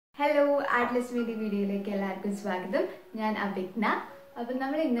Artlessme വീഡിയോയിലേക്ക് എല്ലാവർക്കും സ്വാഗതം. ഞാൻ അഭിജ്ഞ. അപ്പോൾ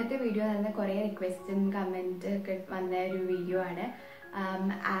നമ്മൾ ഇന്നത്തെ വീഡിയോ തന്നെ കുറേ റിക്വസ്റ്റും കമന്റ് ഒക്കെ വന്ന ഒരു വീഡിയോ ആണ്.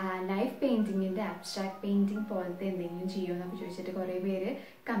 നൈഫ് പെയിന്റിങ്ങിന്റെ അബ്സ്ട്രാക്ട് പെയിന്റിംഗ് പോലത്തെ എന്തെങ്കിലും ചെയ്യുമെന്നൊക്കെ ചോദിച്ചിട്ട് കുറേ പേര്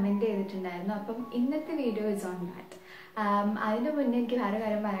കമന്റ് ചെയ്തിട്ടുണ്ടായിരുന്നു. അപ്പം ഇന്നത്തെ വീഡിയോ ഇസ് ഓൺ ദാറ്റ്. അതിന് മുന്നേ എനിക്ക് വേറെ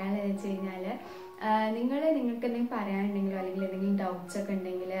കാര്യം പറയാനുള്ളതെന്ന് വെച്ച് കഴിഞ്ഞാൽ നിങ്ങൾക്ക് എന്തെങ്കിലും പറയാനുണ്ടെങ്കിലോ അല്ലെങ്കിൽ എന്തെങ്കിലും ഡൗട്ട്സ് ഒക്കെ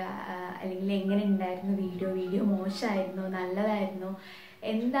ഉണ്ടെങ്കിൽ അല്ലെങ്കിൽ എങ്ങനെ ഉണ്ടായിരുന്നു വീഡിയോ മോശമായിരുന്നോ നല്ലതായിരുന്നോ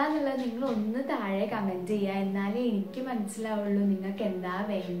എന്താന്നുള്ളത് നിങ്ങൾ ഒന്ന് താഴെ കമൻറ്റ് ചെയ്യുക. എന്നാലേ എനിക്ക് മനസ്സിലാവുള്ളൂ നിങ്ങൾക്ക് എന്താ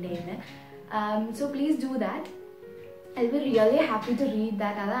വേണ്ടതെന്ന്. So please do that. I will really happy to read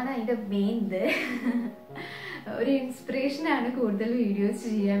that. അതാണ് അതിൻ്റെ മെയിൻ ഇത്. ഒരു ഇൻസ്പിറേഷനാണ് കൂടുതൽ വീഡിയോസ്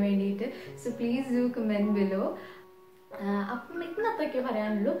ചെയ്യാൻ വേണ്ടിയിട്ട്. So please do comment below. അപ്പം ഇന്നത്രയ്ക്കേ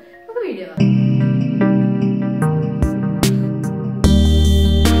പറയാനുള്ളൂ. നമുക്ക് വീഡിയോ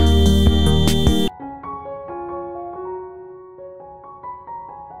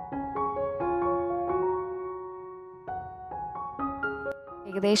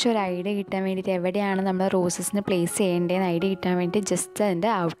ഏകദേശം ഒരു ഐഡിയ കിട്ടാൻ വേണ്ടിയിട്ട് എവിടെയാണ് നമ്മൾ റോസസിന് പ്ലേസ് ചെയ്യേണ്ടതെന്ന് ഐഡിയ കിട്ടാൻ വേണ്ടി ജസ്റ്റ് അതിൻ്റെ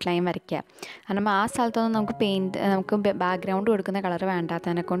ഔട്ട്ലൈൻ വരയ്ക്കുക. കാരണം ആ സ്ഥലത്തൊന്നും നമുക്ക് ബാക്ക്ഗ്രൗണ്ട് കൊടുക്കുന്ന കളർ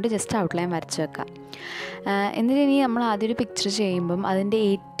വേണ്ടാത്തതിനെ കൊണ്ട് ജസ്റ്റ് ഔട്ട്ലൈൻ വരച്ച് വെക്കുക. എന്നിട്ട് ഇനി നമ്മൾ ആദ്യം ഒരു പിക്ചർ ചെയ്യുമ്പം അതിൻ്റെ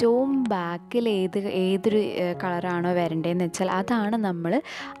ഏറ്റവും ബാക്കിൽ ഏതൊരു കളറാണോ വരേണ്ടതെന്ന് വെച്ചാൽ അതാണ് നമ്മൾ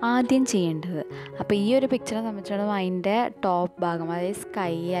ആദ്യം ചെയ്യേണ്ടത്. അപ്പോൾ ഈ ഒരു പിക്ചറിനെ സംബന്ധിച്ചിടത്തോളം അതിൻ്റെ ടോപ്പ് ഭാഗം, അതായത്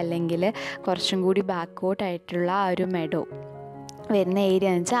സ്കൈ അല്ലെങ്കിൽ കുറച്ചും കൂടി ബാക്കോട്ടായിട്ടുള്ള ആ ഒരു മെഡോ വരുന്ന ഏരിയ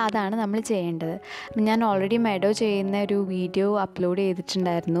എന്ന് വെച്ചാൽ അതാണ് നമ്മൾ ചെയ്യേണ്ടത്. ഞാൻ ഓൾറെഡി മെഡോ ചെയ്യുന്ന ഒരു വീഡിയോ അപ്ലോഡ്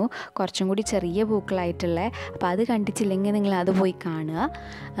ചെയ്തിട്ടുണ്ടായിരുന്നു, കുറച്ചും കൂടി ചെറിയ പൂക്കളായിട്ടുള്ള. അപ്പോൾ അത് കണ്ടിട്ടില്ലെങ്കിൽ നിങ്ങൾ അത് പോയി കാണുക.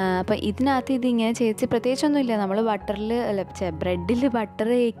 അപ്പോൾ ഇതിനകത്ത് ഇതിങ്ങനെ ചെയ്ത് പ്രത്യേകിച്ചൊന്നുമില്ല. നമ്മൾ ബ്രെഡിൽ ബട്ടർ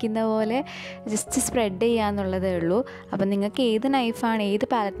തേക്കുന്ന പോലെ ജസ്റ്റ് സ്പ്രെഡ് ചെയ്യാന്നുള്ളതേ ഉള്ളൂ. അപ്പം നിങ്ങൾക്ക് ഏത്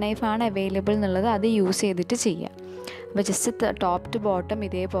പാലറ്റ് നൈഫാണ് അവൈലബിൾ എന്നുള്ളത് അത് യൂസ് ചെയ്തിട്ട് ചെയ്യുക. അപ്പോൾ ജസ്റ്റ് ടോപ്പ് ടു ബോട്ടം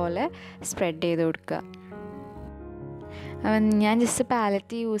ഇതേപോലെ സ്പ്രെഡ് ചെയ്ത് കൊടുക്കുക. ഞാൻ ജസ്റ്റ്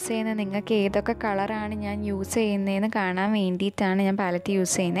പാലറ്റ് യൂസ് ചെയ്യുന്നത് നിങ്ങൾക്ക് ഏതൊക്കെ കളറാണ് ഞാൻ യൂസ് ചെയ്യുന്നതെന്ന് കാണാൻ വേണ്ടിയിട്ടാണ് ഞാൻ പാലറ്റ്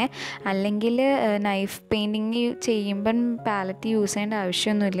യൂസ് ചെയ്യുന്നത്. അല്ലെങ്കിൽ നൈഫ് പെയിൻറ്റിങ് ചെയ്യുമ്പം പാലറ്റ് യൂസ് ചെയ്യേണ്ട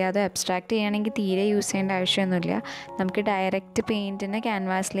ആവശ്യമൊന്നുമില്ല. അത് അബ്സ്ട്രാക്റ്റ് ചെയ്യുകയാണെങ്കിൽ തീരെ യൂസ് ചെയ്യേണ്ട ആവശ്യമൊന്നുമില്ല. നമുക്ക് ഡയറക്റ്റ് പെയിൻറ്റിനെ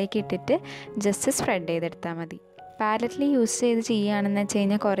ക്യാൻവാസിലേക്ക് ഇട്ടിട്ട് ജസ്റ്റ് സ്പ്രെഡ് ചെയ്തെടുത്താൽ മതി. പാലറ്റിൽ യൂസ് ചെയ്ത് ചെയ്യുകയാണെന്ന് വെച്ച്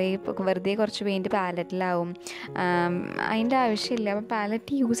കഴിഞ്ഞാൽ വെറുതെ കുറച്ച് പെയിൻറ്റ് പാലറ്റിലാവും. അതിൻ്റെ ആവശ്യമില്ല. അപ്പം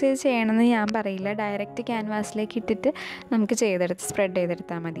പാലറ്റ് യൂസ് ചെയ്ത് ചെയ്യണമെന്ന് ഞാൻ പറയില്ല. ഡയറക്റ്റ് ക്യാൻവാസിലേക്ക് ഇട്ടിട്ട് നമുക്ക് സ്പ്രെഡ്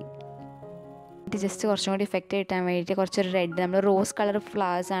ചെയ്തെടുത്താൽ മതി. ജസ്റ്റ് കുറച്ചും കൂടി ഇഫക്റ്റ് കിട്ടാൻ വേണ്ടിയിട്ട് കുറച്ചൊരു റെഡ്, നമ്മൾ റോസ് കളർ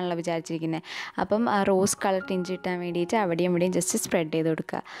ഫ്ലവേഴ്സ് ആണല്ലോ വിചാരിച്ചിരിക്കുന്നത്. അപ്പം ആ റോസ് കളർ ടിഞ്ച് കിട്ടാൻ വേണ്ടിയിട്ട് അവിടെയും ഇവിടെയും ജസ്റ്റ് സ്പ്രെഡ് ചെയ്ത്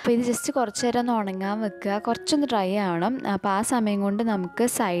കൊടുക്കുക. അപ്പോൾ ഇത് ജസ്റ്റ് കുറച്ച് നേരം ഒന്ന് ഉണങ്ങാൻ വെക്കുക. കുറച്ചൊന്ന് ഡ്രൈ ആവണം. അപ്പോൾ ആ സമയം കൊണ്ട് നമുക്ക്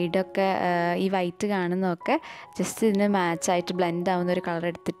സൈഡൊക്കെ ഈ വൈറ്റ് കാണുന്നതൊക്കെ ജസ്റ്റ് ഇതിന് മാച്ചായിട്ട് ബ്ലെൻഡ് ആവുന്ന ഒരു കളർ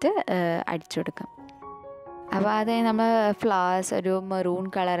എടുത്തിട്ട് അടിച്ചു കൊടുക്കാം. അപ്പോൾ അത് നമ്മൾ ഫ്ലവേഴ്സ് ഒരു മെറൂൺ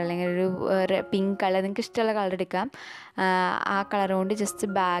കളർ അല്ലെങ്കിൽ ഒരു പിങ്ക് കളർ, നിങ്ങൾക്ക് ഇഷ്ടമുള്ള കളർ എടുക്കാം. ആ കളർ കൊണ്ട് ജസ്റ്റ്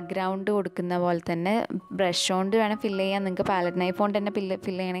ബാക്ക്ഗ്രൗണ്ട് കൊടുക്കുന്ന പോലെ തന്നെ ബ്രഷ് കൊണ്ട് വേണം ഫില്ല് ചെയ്യാൻ. നിങ്ങൾക്ക് പാലറ്റ് നൈഫ് കൊണ്ട് തന്നെ ഫില്ല്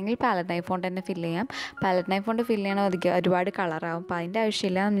ചെയ്യണമെങ്കിൽ പാലറ്റ് നൈഫ് കൊണ്ട് തന്നെ ഫില്ല് ചെയ്യാം. പാലറ്റ് നൈഫ് കൊണ്ട് ഫില്ല് ചെയ്യണം ഒരുപാട് കളറാവും. അപ്പോൾ അതിൻ്റെ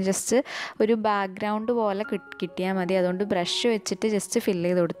ആവശ്യമില്ല. ജസ്റ്റ് ഒരു ബാക്ക്ഗ്രൗണ്ട് പോലെ കിട്ടിയാൽ മതി. അതുകൊണ്ട് ബ്രഷ് വെച്ചിട്ട് ജസ്റ്റ് ഫില്ല്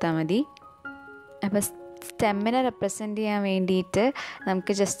ചെയ്ത് കൊടുത്താൽ മതി. അപ്പോൾ സ്റ്റെമ്മിനെ റെപ്രസെൻറ്റ് ചെയ്യാൻ വേണ്ടിയിട്ട്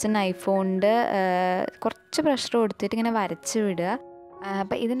നമുക്ക് ജസ്റ്റ് നൈഫ് കൊണ്ട് കുറച്ച് പ്രഷർ കൊടുത്തിട്ട് ഇങ്ങനെ വരച്ച് വിടുക.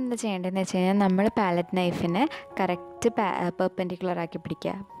 അപ്പോൾ ഇതിനെന്താ ചെയ്യേണ്ടതെന്ന് വെച്ച് കഴിഞ്ഞാൽ നമ്മൾ പാലറ്റ് നൈഫിനെ കറക്റ്റ് പെർപെൻഡിക്കുലറാക്കി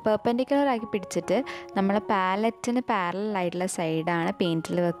പിടിക്കുക. പെർപെൻഡിക്കുലറാക്കി പിടിച്ചിട്ട് നമ്മൾ പാലറ്റിന് പാരലായിട്ടുള്ള സൈഡാണ്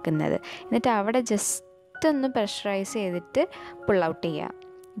പെയിൻറ്റിൽ വെക്കുന്നത്. എന്നിട്ട് അവിടെ ജസ്റ്റ് ഒന്ന് പ്രഷറൈസ് ചെയ്തിട്ട് പുൾ ഔട്ട് ചെയ്യുക.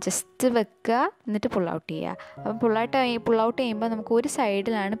 ജസ്റ്റ് വെക്കുക, എന്നിട്ട് പുൾ ഔട്ട് ചെയ്യുക. അപ്പം പുൾ ഔട്ട് ചെയ്യുമ്പോൾ നമുക്ക് ഒരു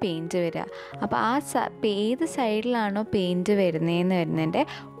സൈഡിലാണ് പെയിൻറ്റ് വരിക. അപ്പോൾ ഏത് സൈഡിലാണോ പെയിൻറ്റ് വരുന്നതിൻ്റെ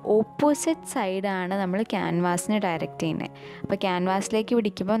ഓപ്പോസിറ്റ് സൈഡാണ് നമ്മൾ ക്യാൻവാസിന് ഡയറക്റ്റ് ചെയ്യുന്നത്. അപ്പോൾ ക്യാൻവാസിലേക്ക്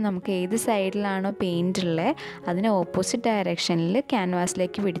പിടിക്കുമ്പോൾ നമുക്ക് ഏത് സൈഡിലാണോ പെയിൻറ്റ് ഉള്ളത് അതിന് ഓപ്പോസിറ്റ് ഡയറക്ഷനിൽ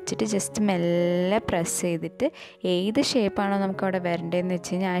ക്യാൻവാസിലേക്ക് പിടിച്ചിട്ട് ജസ്റ്റ് മെല്ലെ പ്രസ് ചെയ്തിട്ട് ഏത് ഷേപ്പാണോ നമുക്ക് അവിടെ വരേണ്ടതെന്ന്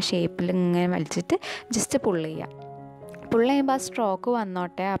വെച്ച് കഴിഞ്ഞാൽ ആ ഷേപ്പിൽ ഇങ്ങനെ വലിച്ചിട്ട് ജസ്റ്റ് പുൾ ചെയ്യുക. പുൾ ചെയ്യുമ്പോൾ ആ സ്ട്രോക്ക്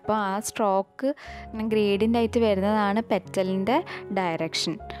വന്നോട്ടെ. അപ്പോൾ ആ സ്ട്രോക്ക് ഗ്രേഡിയൻ്റ് ആയിട്ട് വരുന്നതാണ് പെറ്റലിൻ്റെ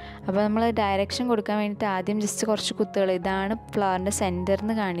ഡയറക്ഷൻ. അപ്പോൾ നമ്മൾ ഡയറക്ഷൻ കൊടുക്കാൻ വേണ്ടിയിട്ട് ആദ്യം ജസ്റ്റ് കുറച്ച് കുത്തുകൾ, ഇതാണ് ഫ്ലവറിൻ്റെ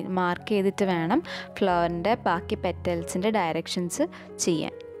സെൻറ്ററിന്ന് മാർക്ക് ചെയ്തിട്ട് വേണം ഫ്ലവറിൻ്റെ ബാക്കി പെറ്റൽസിൻ്റെ ഡയറക്ഷൻസ്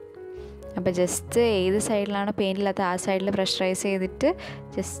ചെയ്യാൻ. അപ്പോൾ ജസ്റ്റ് ഏത് സൈഡിലാണോ പെയിൻ്റ് ഇല്ലാത്ത ആ സൈഡിൽ പ്രഷറൈസ് ചെയ്തിട്ട്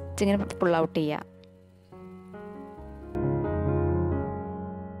ജസ്റ്റ് ഇങ്ങനെ പുൾ ഔട്ട് ചെയ്യുക.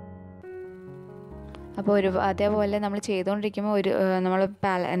 അപ്പോൾ അതേപോലെ നമ്മൾ ചെയ്തുകൊണ്ടിരിക്കുമ്പോൾ നമ്മൾ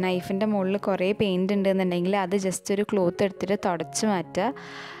നൈഫിൻ്റെ മുകളിൽ കുറേ പെയിൻറ്റ് ഉണ്ടെന്നുണ്ടെങ്കിൽ അത് ജസ്റ്റ് ഒരു ക്ലോത്ത് എടുത്തിട്ട് തുടച്ച് മാറ്റുക.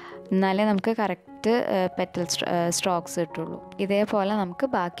 എന്നാലേ നമുക്ക് കറക്റ്റ് പെറ്റൽ സ്ട്രോക്സ് കിട്ടുള്ളൂ. ഇതേപോലെ നമുക്ക്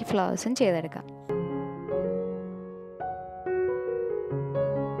ബാക്കി ഫ്ലവേഴ്സും ചെയ്തെടുക്കാം.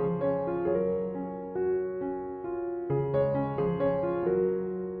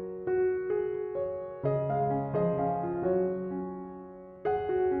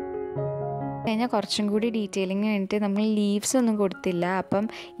 കഴിഞ്ഞാൽ കുറച്ചും കൂടി ഡീറ്റെയിലിങ് വേണ്ടിയിട്ട് നമ്മൾ ലീവ്സ് ഒന്നും കൊടുത്തില്ല. അപ്പം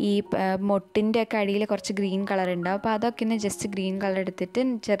ഈ മൊട്ടിൻ്റെ ഒക്കെ അടിയിൽ കുറച്ച് ഗ്രീൻ കളർ ഉണ്ടാവും. അപ്പോൾ അതൊക്കെ ഒന്ന് ജസ്റ്റ് ഗ്രീൻ കളർ എടുത്തിട്ട്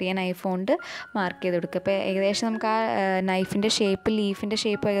ചെറിയ നൈഫ് കൊണ്ട് മാർക്ക് ചെയ്ത് കൊടുക്കുക. അപ്പോൾ ഏകദേശം നമുക്ക് ആ നൈഫിൻ്റെ ഷേപ്പ്, ലീഫിൻ്റെ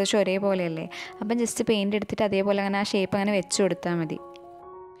ഷേപ്പ് ഏകദേശം ഒരേപോലെയല്ലേ. അപ്പം ജസ്റ്റ് പെയിൻറ്റ് എടുത്തിട്ട് അതേപോലെ അങ്ങനെ ആ ഷേപ്പ് അങ്ങനെ വെച്ച് കൊടുത്താൽ മതി.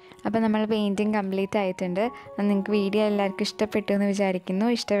 അപ്പോൾ നമ്മൾ പെയിൻറ്റിങ് കംപ്ലീറ്റ് ആയിട്ടുണ്ട്. നിങ്ങൾക്ക് വീഡിയോ എല്ലാവർക്കും ഇഷ്ടപ്പെട്ടു എന്ന് വിചാരിക്കുന്നു.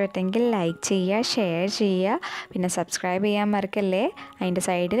 ഇഷ്ടപ്പെട്ടെങ്കിൽ ലൈക്ക് ചെയ്യുക, ഷെയർ ചെയ്യുക, പിന്നെ സബ്സ്ക്രൈബ് ചെയ്യാൻ മറക്കല്ലേ. അതിൻ്റെ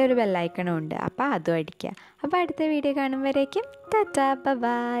സൈഡിൽ ഒരു ബെല്ലൈക്കണും ഉണ്ട്, അപ്പോൾ അതും അടിക്കുക. അപ്പോൾ അടുത്ത വീഡിയോ കാണുമ്പോഴേക്കും ടാറ്റാ,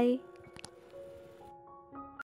 ബൈ.